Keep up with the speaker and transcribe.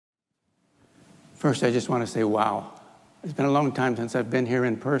First, I just want to say, wow. It's been a long time since I've been here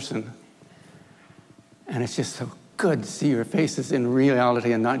in person. And it's just so good to see your faces in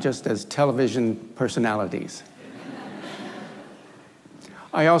reality and not just as television personalities.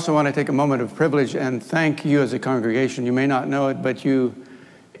 I also want to take a moment of privilege and thank you as a congregation. You may not know it, but you,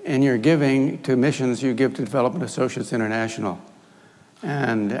 in your giving to missions, you give to Development Associates International.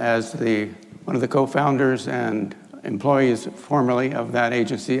 And as one of the co-founders and employees formerly of that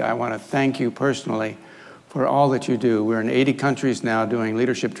agency, I want to thank you personally for all that you do. We're in 80 countries now doing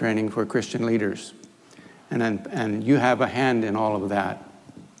leadership training for Christian leaders. And you have a hand in all of that.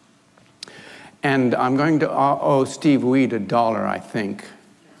 And I'm going to owe Steve Weed $1, I think.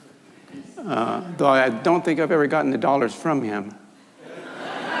 Though I don't think I've ever gotten the dollars from him.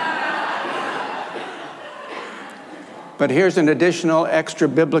 But here's an additional extra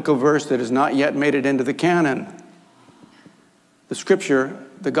biblical verse that has not yet made it into the canon. The scripture,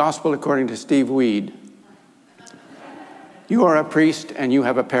 the gospel according to Steve Weed. You are a priest and you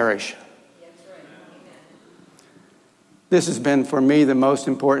have a parish. This has been for me the most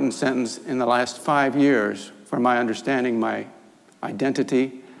important sentence in the last 5 years for my understanding my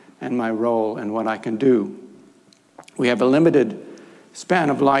identity and my role and what I can do. We have a limited span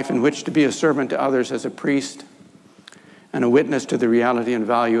of life in which to be a servant to others as a priest and a witness to the reality and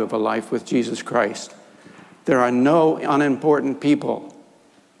value of a life with Jesus Christ. There are no unimportant people.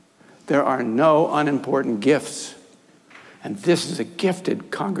 There are no unimportant gifts. And this is a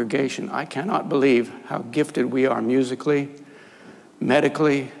gifted congregation. I cannot believe how gifted we are musically,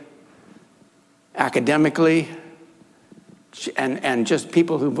 medically, academically, and just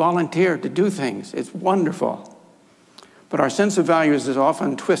people who volunteer to do things. It's wonderful. But our sense of values is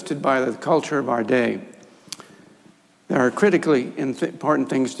often twisted by the culture of our day. There are critically important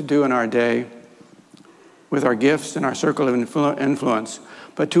things to do in our day with our gifts and our circle of influence.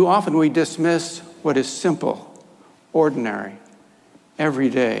 But too often we dismiss what is simple, ordinary,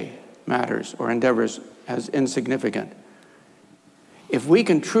 everyday matters or endeavors as insignificant. If we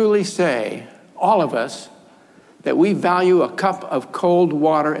can truly say, all of us, that we value a cup of cold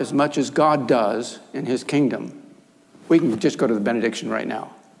water as much as God does in his kingdom, we can just go to the benediction right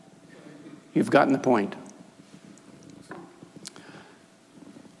now. You've gotten the point.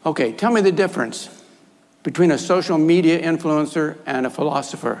 Okay, tell me the difference between a social media influencer and a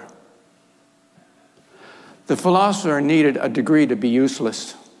philosopher. The philosopher needed a degree to be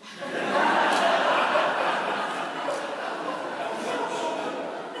useless.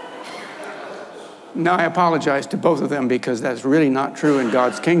 Now, I apologize to both of them because that's really not true in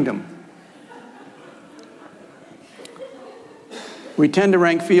God's kingdom. We tend to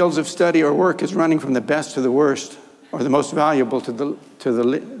rank fields of study or work as running from the best to the worst, or the most valuable to the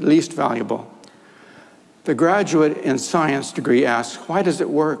least valuable. The graduate in science degree asks, why does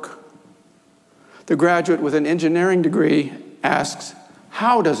it work? The graduate with an engineering degree asks,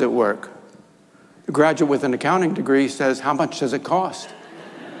 how does it work? The graduate with an accounting degree says, how much does it cost?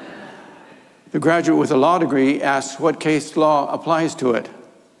 The graduate with a law degree asks what case law applies to it.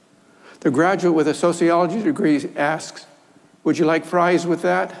 The graduate with a sociology degree asks, would you like fries with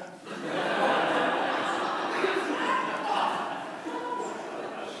that?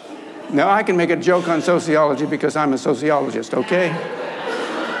 Now, I can make a joke on sociology because I'm a sociologist, okay?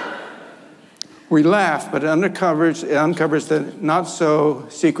 We laugh, but it uncovers the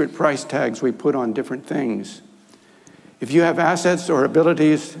not-so-secret price tags we put on different things. If you have assets or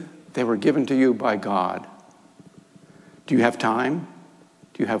abilities, they were given to you by God. Do you have time?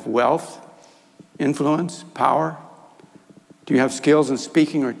 Do you have wealth, influence, power? Do you have skills in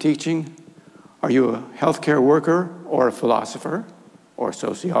speaking or teaching? Are you a healthcare worker or a philosopher or a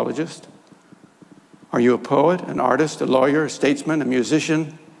sociologist? Are you a poet, an artist, a lawyer, a statesman, a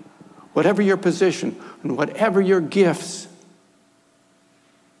musician? Whatever your position and whatever your gifts,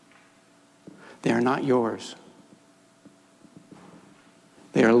 they are not yours.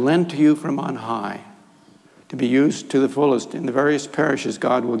 They are lent to you from on high to be used to the fullest in the various parishes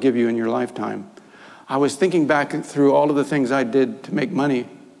God will give you in your lifetime. I was thinking back through all of the things I did to make money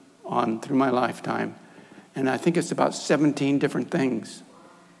through my lifetime, and I think it's about 17 different things.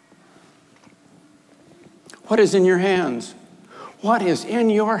 What is in your hands? What is in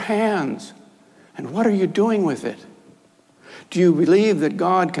your hands? And what are you doing with it? Do you believe that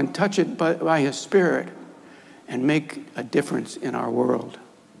God can touch it by his Spirit and make a difference in our world?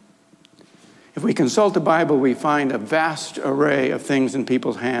 If we consult the Bible, we find a vast array of things in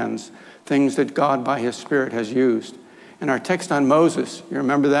people's hands, things that God by his Spirit has used. In our text on Moses, you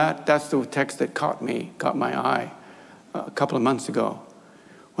remember that? That's the text that caught my eye a couple of months ago.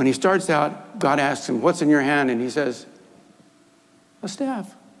 When he starts out, God asks him, what's in your hand? And he says, a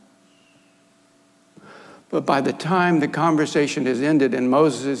staff. But by the time the conversation is ended and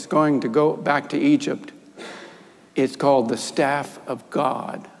Moses is going to go back to Egypt, it's called the staff of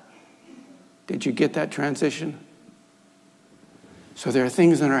God. Did you get that transition? So there are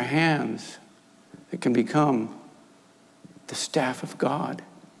things in our hands that can become the staff of God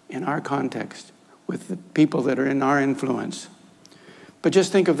in our context with the people that are in our influence. But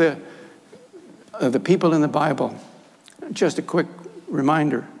just think of the people in the Bible. Just a quick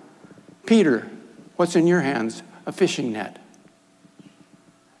reminder. Peter, what's in your hands? A fishing net.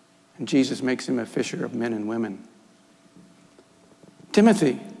 And Jesus makes him a fisher of men and women.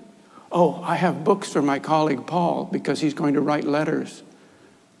 Timothy, I have books for my colleague Paul because he's going to write letters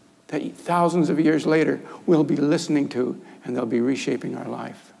that thousands of years later we'll be listening to, and they'll be reshaping our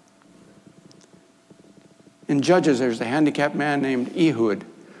life. In Judges, there's a handicapped man named Ehud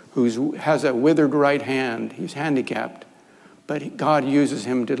who has a withered right hand. He's handicapped, but God uses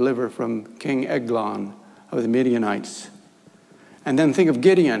him to deliver from King Eglon of the Midianites. And then think of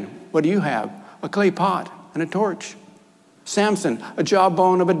Gideon. What do you have? A clay pot and a torch. Samson, a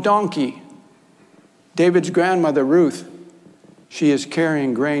jawbone of a donkey. David's grandmother, Ruth, she is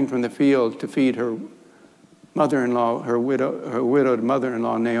carrying grain from the field to feed her mother-in-law, her widowed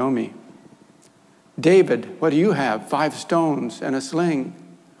mother-in-law, Naomi. David, what do you have? 5 stones and a sling,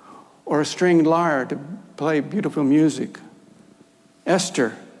 or a stringed lyre to play beautiful music.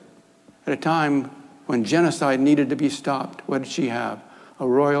 Esther, at a time when genocide needed to be stopped, what did she have? A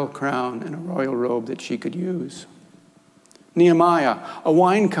royal crown and a royal robe that she could use. Nehemiah, a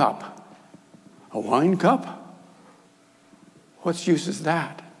wine cup. A wine cup? What use is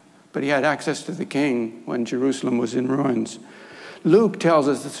that? But he had access to the king when Jerusalem was in ruins. Luke tells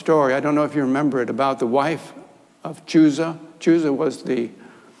us the story, I don't know if you remember it, about the wife of Chusa. Chusa was the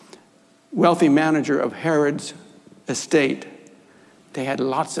wealthy manager of Herod's estate. They had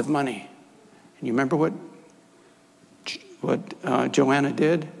lots of money. And you remember what Joanna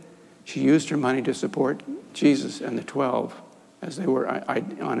did? She used her money to support Jesus and the 12 as they were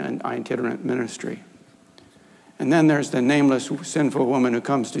on an itinerant ministry. And then there's the nameless, sinful woman who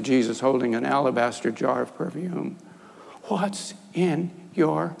comes to Jesus holding an alabaster jar of perfume. What's in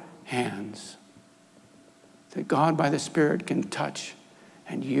your hands that God by the Spirit can touch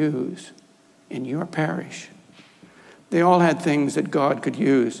and use in your parish? They all had things that God could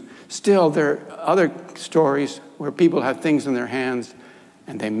use. Still, there are other stories where people have things in their hands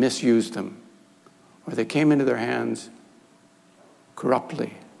and they misused them, or they came into their hands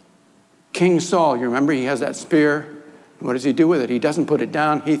corruptly. King Saul, you remember, he has that spear. What does he do with it? He doesn't put it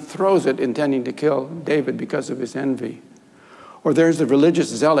down. He throws it, intending to kill David because of his envy. Or there's the religious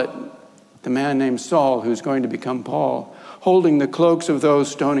zealot, the man named Saul, who's going to become Paul, holding the cloaks of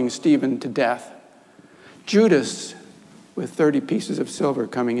those stoning Stephen to death. Judas, with 30 pieces of silver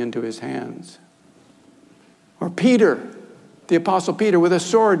coming into his hands. Or Peter, the Apostle Peter, with a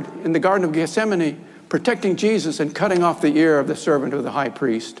sword in the Garden of Gethsemane, protecting Jesus and cutting off the ear of the servant of the high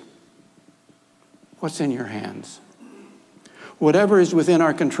priest. What's in your hands? Whatever is within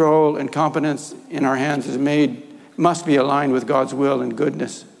our control and competence in our hands must be aligned with God's will and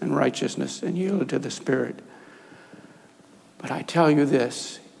goodness and righteousness and yielded to the Spirit. But I tell you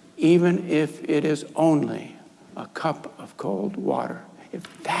this, even if it is only a cup of cold water,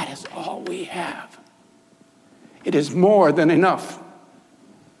 if that is all we have, it is more than enough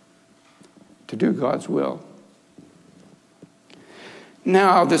to do God's will.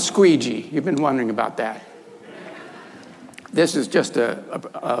 Now, the squeegee. You've been wondering about that. This is just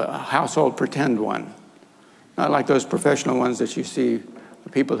a household pretend one. Not like those professional ones that you see, the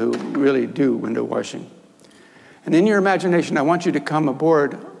people who really do window washing. And in your imagination, I want you to come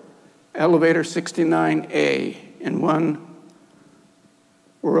aboard elevator 69A in One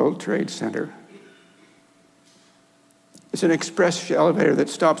World Trade Center. It's an express elevator that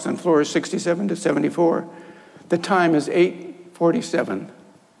stops on floors 67 to 74. The time is 8:47,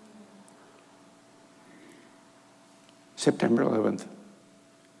 September 11th. Do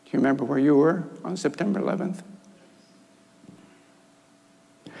you remember where you were on September 11th?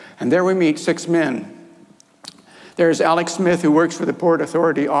 And there we meet 6 men. There's Alex Smith, who works for the Port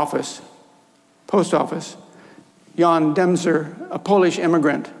Authority post office. Jan Demzer, a Polish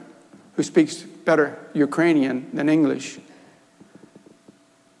immigrant who speaks better Ukrainian than English.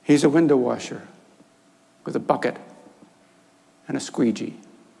 He's a window washer with a bucket and a squeegee.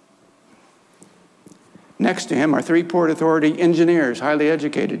 Next to him are 3 Port Authority engineers, highly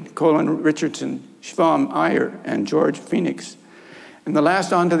educated, Colin Richardson, Shvam Iyer, and George Phoenix. And the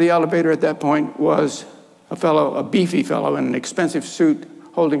last onto the elevator at that point was a beefy fellow in an expensive suit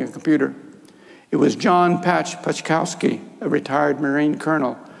holding a computer. It was John Pachkowski, a retired Marine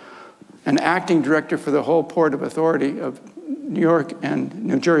colonel, an acting director for the whole Port of Authority of New York and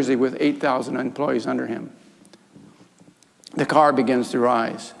New Jersey with 8,000 employees under him. The car begins to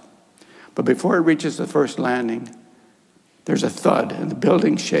rise. But before it reaches the first landing, there's a thud and the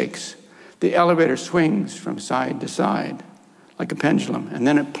building shakes. The elevator swings from side to side like a pendulum, and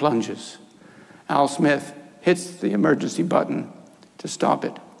then it plunges. Al Smith hits the emergency button to stop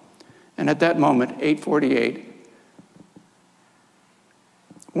it. And at that moment, 8:48,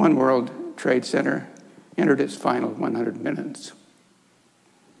 One World Trade Center entered its final 100 minutes.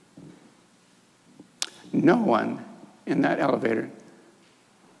 No one in that elevator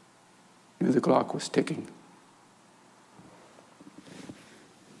knew the clock was ticking.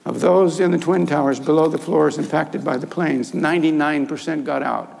 Of those in the Twin Towers below the floors impacted by the planes, 99% got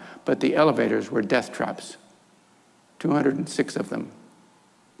out, but the elevators were death traps. 206 of them.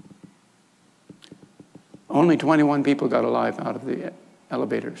 Only 21 people got alive out of the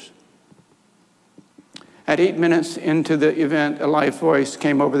elevators. At 8 minutes into the event, a live voice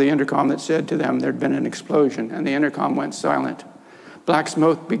came over the intercom that said to them there'd been an explosion, and the intercom went silent. Black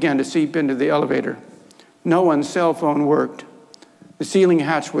smoke began to seep into the elevator. No one's cell phone worked. The ceiling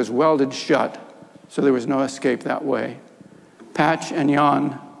hatch was welded shut, so there was no escape that way. Patch and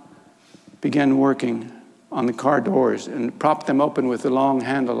Jan began working on the car doors and propped them open with the long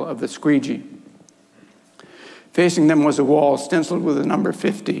handle of the squeegee. Facing them was a wall stenciled with the number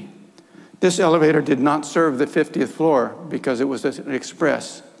 50. This elevator did not serve the 50th floor because it was an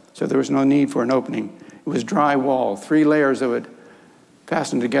express, so there was no need for an opening. It was dry wall, 3 layers of it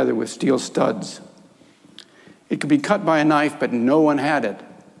fastened together with steel studs. It could be cut by a knife, but no one had it.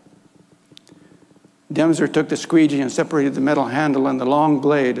 Demser took the squeegee and separated the metal handle and the long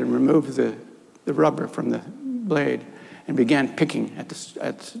blade and removed the rubber from the blade and began picking at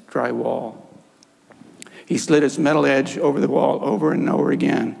the dry wall. He slid its metal edge over the wall over and over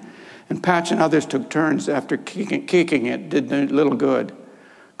again. And Patch and others took turns after kicking it did little good.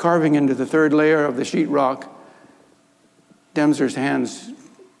 Carving into the 3rd layer of the sheetrock, Demser's hands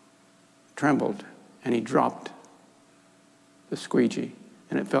trembled and he dropped the squeegee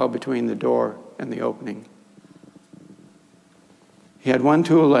and it fell between the door and the opening. He had one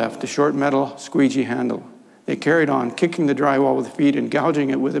tool left, a short metal squeegee handle. They carried on, kicking the drywall with feet and gouging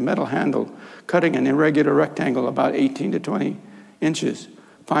it with a metal handle, cutting an irregular rectangle about 18 to 20 inches.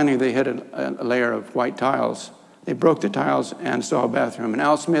 Finally, they hit a layer of white tiles. They broke the tiles and saw a bathroom. And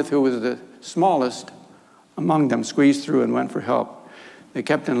Al Smith, who was the smallest among them, squeezed through and went for help. They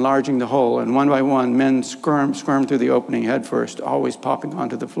kept enlarging the hole, and one by one, men squirmed through the opening headfirst, always popping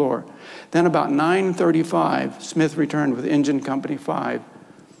onto the floor. Then about 9:35, Smith returned with Engine Company 5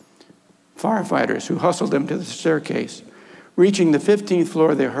 firefighters who hustled them to the staircase. Reaching the 15th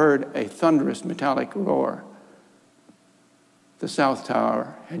floor, they heard a thunderous metallic roar. The South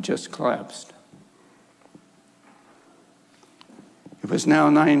Tower had just collapsed. It was now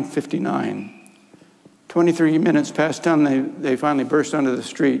 9:59. 23 minutes past 10, they finally burst onto the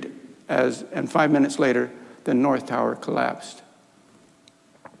street, and 5 minutes later, the North Tower collapsed.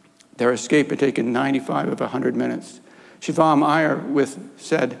 Their escape had taken 95 of 100 minutes. Shivam Iyer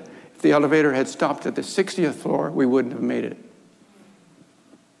said, if the elevator had stopped at the 60th floor, we wouldn't have made it.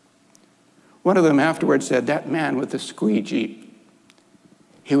 One of them afterwards said, that man with the squeegee,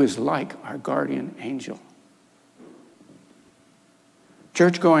 he was like our guardian angel.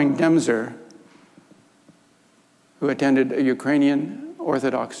 Church-going Demser, who attended a Ukrainian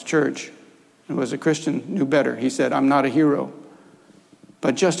Orthodox church and was a Christian, knew better. He said, I'm not a hero,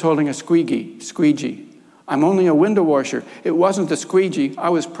 but just holding a squeegee. I'm only a window washer. It wasn't the squeegee. I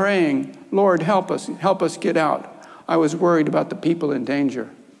was praying, Lord, help us get out. I was worried about the people in danger.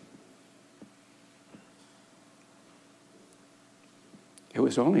 It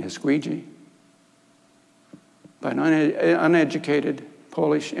was only a squeegee by an uneducated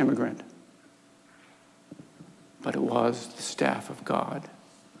Polish immigrant. But it was the staff of God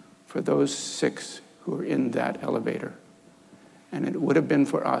for those 6 who were in that elevator. And it would have been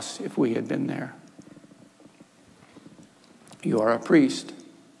for us if we had been there. You are a priest.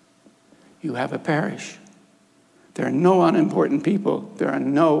 You have a parish. There are no unimportant people. There are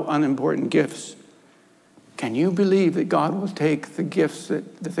no unimportant gifts. Can you believe that God will take the gifts, the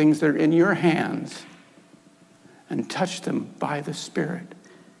things that are in your hands, and touch them by the Spirit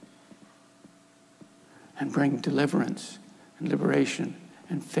and bring deliverance and liberation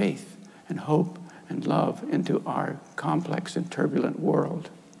and faith and hope and love into our complex and turbulent world?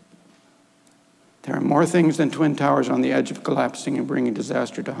 There are more things than Twin Towers on the edge of collapsing and bringing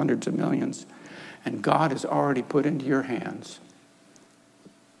disaster to hundreds of millions. And God has already put into your hands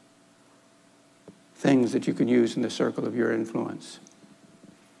things that you can use in the circle of your influence.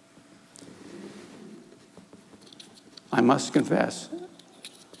 I must confess.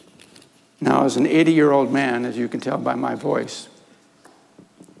 Now, as an 80-year-old man, as you can tell by my voice,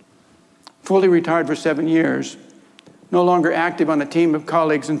 fully retired for 7 years, no longer active on a team of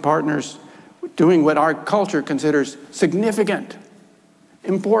colleagues and partners, doing what our culture considers significant,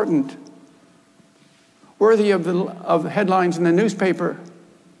 important, worthy of headlines in the newspaper.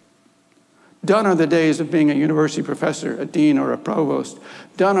 Done are the days of being a university professor, a dean, or a provost.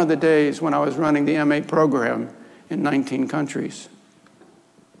 Done are the days when I was running the MA program in 19 countries.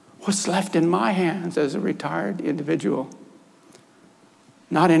 What's left in my hands as a retired individual?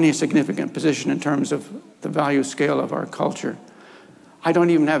 Not any significant position in terms of the value scale of our culture. I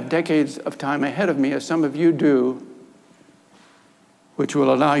don't even have decades of time ahead of me, as some of you do, which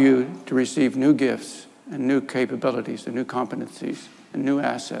will allow you to receive new gifts and new capabilities and new competencies and new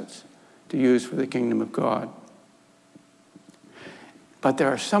assets to use for the kingdom of God. But there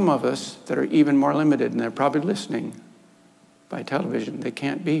are some of us that are even more limited, and they're probably listening by television. They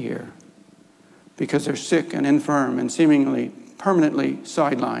can't be here because they're sick and infirm and seemingly permanently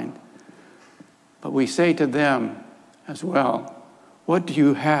sidelined. But we say to them as well, what do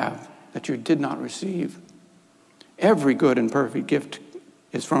you have that you did not receive? Every good and perfect gift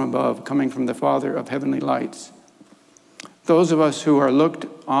is from above, coming from the Father of heavenly lights. Those of us who are looked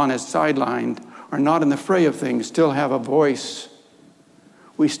on as sidelined, are not in the fray of things, still have a voice.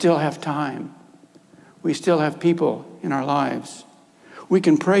 We still have time. We still have people in our lives. We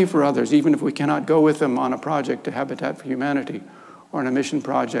can pray for others, even if we cannot go with them on a project to Habitat for Humanity or on a mission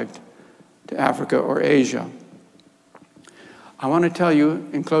project to Africa or Asia. I want to tell you,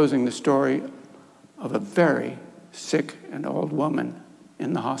 in closing, the story of a very sick and old woman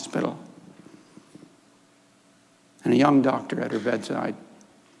in the hospital and a young doctor at her bedside.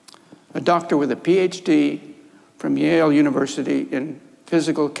 A doctor with a PhD from Yale University in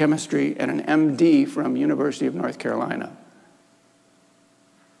physical chemistry and an MD from University of North Carolina.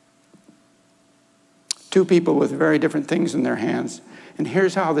 Two people with very different things in their hands. And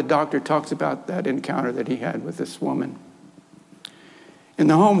here's how the doctor talks about that encounter that he had with this woman. In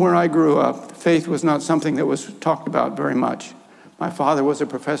the home where I grew up, faith was not something that was talked about very much. My father was a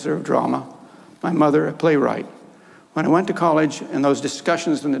professor of drama, my mother a playwright. When I went to college and those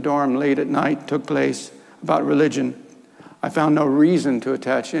discussions in the dorm late at night took place about religion, I found no reason to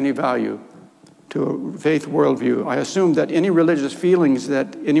attach any value to a faith worldview. I assumed that any religious feelings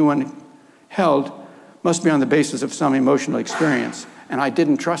that anyone held must be on the basis of some emotional experience, and I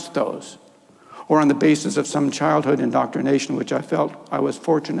didn't trust those, or on the basis of some childhood indoctrination which I felt I was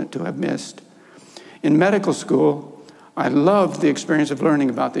fortunate to have missed. In medical school, I loved the experience of learning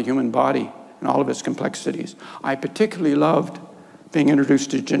about the human body and all of its complexities. I particularly loved being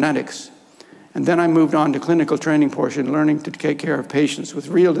introduced to genetics. And then I moved on to clinical training portion, learning to take care of patients with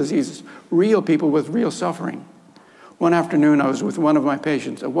real diseases, real people with real suffering. One afternoon, I was with one of my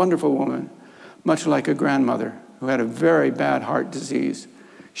patients, a wonderful woman, much like a grandmother, who had a very bad heart disease.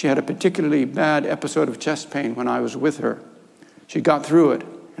 She had a particularly bad episode of chest pain when I was with her. She got through it,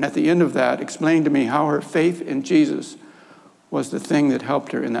 and at the end of that, explained to me how her faith in Jesus was the thing that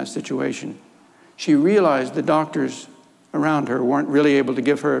helped her in that situation. She realized the doctors around her weren't really able to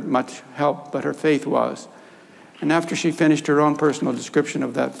give her much help, but her faith was. And after she finished her own personal description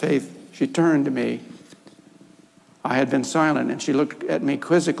of that faith, she turned to me. I had been silent, and she looked at me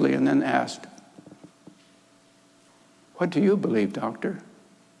quizzically and then asked, "What do you believe, doctor?"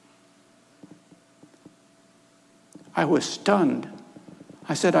 I was stunned.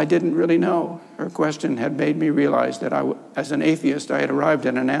 I said I didn't really know. Her question had made me realize that as an atheist, I had arrived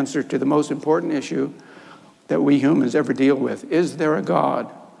at an answer to the most important issue that we humans ever deal with. Is there a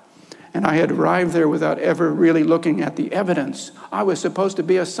God? And I had arrived there without ever really looking at the evidence. I was supposed to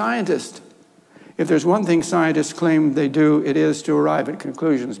be a scientist. If there's one thing scientists claim they do, it is to arrive at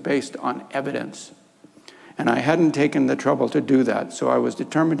conclusions based on evidence. And I hadn't taken the trouble to do that, so I was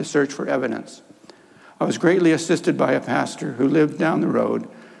determined to search for evidence. I was greatly assisted by a pastor who lived down the road,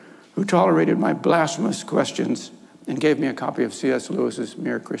 who tolerated my blasphemous questions and gave me a copy of C.S. Lewis's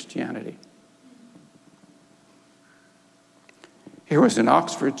Mere Christianity. Here was an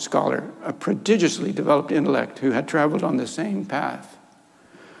Oxford scholar, a prodigiously developed intellect who had traveled on the same path.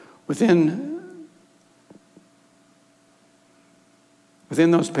 Within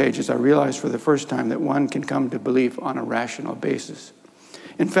those pages, I realized for the first time that one can come to belief on a rational basis.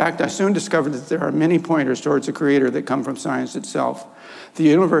 In fact, I soon discovered that there are many pointers towards a creator that come from science itself. The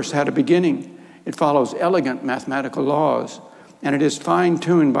universe had a beginning. It follows elegant mathematical laws, and it is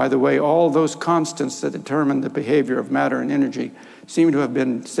fine-tuned by the way all those constants that determine the behavior of matter and energy seem to have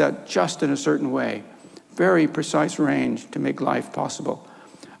been set just in a certain way, very precise range to make life possible.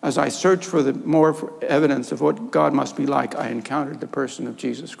 As I searched for more evidence of what God must be like, I encountered the person of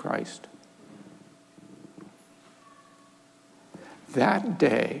Jesus Christ. That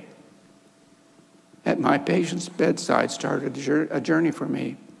day, at my patient's bedside, started a journey for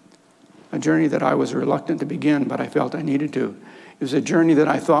me, a journey that I was reluctant to begin, but I felt I needed to. It was a journey that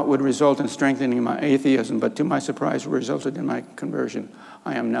I thought would result in strengthening my atheism, but to my surprise, resulted in my conversion.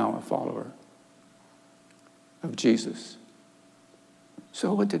 I am now a follower of Jesus.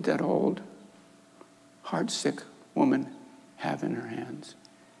 So what did that old, heart-sick woman have in her hands?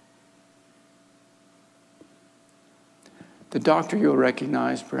 The doctor you'll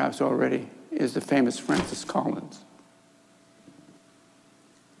recognize, perhaps already, is the famous Francis Collins,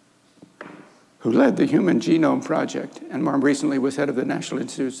 who led the Human Genome Project and more recently was head of the National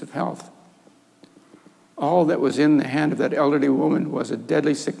Institutes of Health. All that was in the hand of that elderly woman was a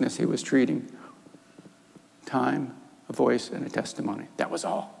deadly sickness he was treating. Time, a voice, and a testimony. That was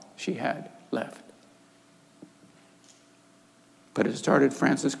all she had left. But it started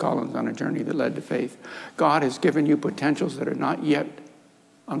Francis Collins on a journey that led to faith. God has given you potentials that are not yet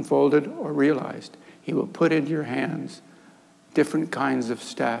unfolded or realized. He will put into your hands different kinds of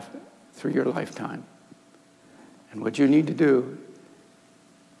staff through your lifetime. And what you need to do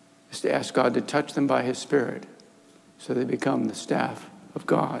is to ask God to touch them by his Spirit so they become the staff of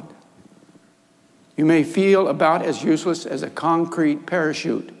God. You may feel about as useless as a concrete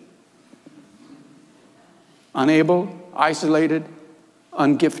parachute. Unable, isolated,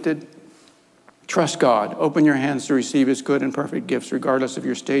 ungifted. Trust God. Open your hands to receive his good and perfect gifts, regardless of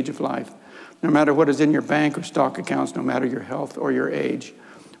your stage of life. No matter what is in your bank or stock accounts, no matter your health or your age.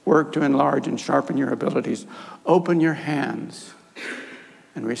 Work to enlarge and sharpen your abilities. Open your hands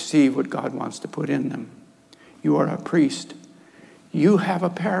and receive what God wants to put in them. You are a priest. You have a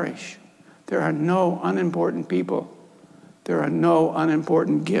parish. There are no unimportant people. There are no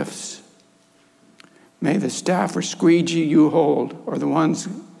unimportant gifts. May the staff or squeegee you hold, or the ones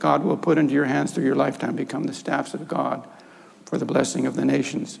God will put into your hands through your lifetime, become the staffs of God for the blessing of the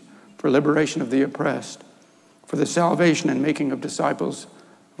nations, for liberation of the oppressed, for the salvation and making of disciples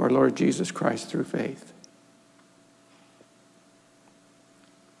of our Lord Jesus Christ through faith.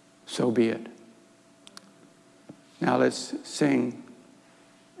 So be it. Now let's sing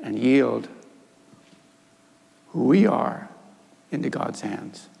and yield who we are into God's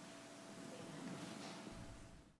hands.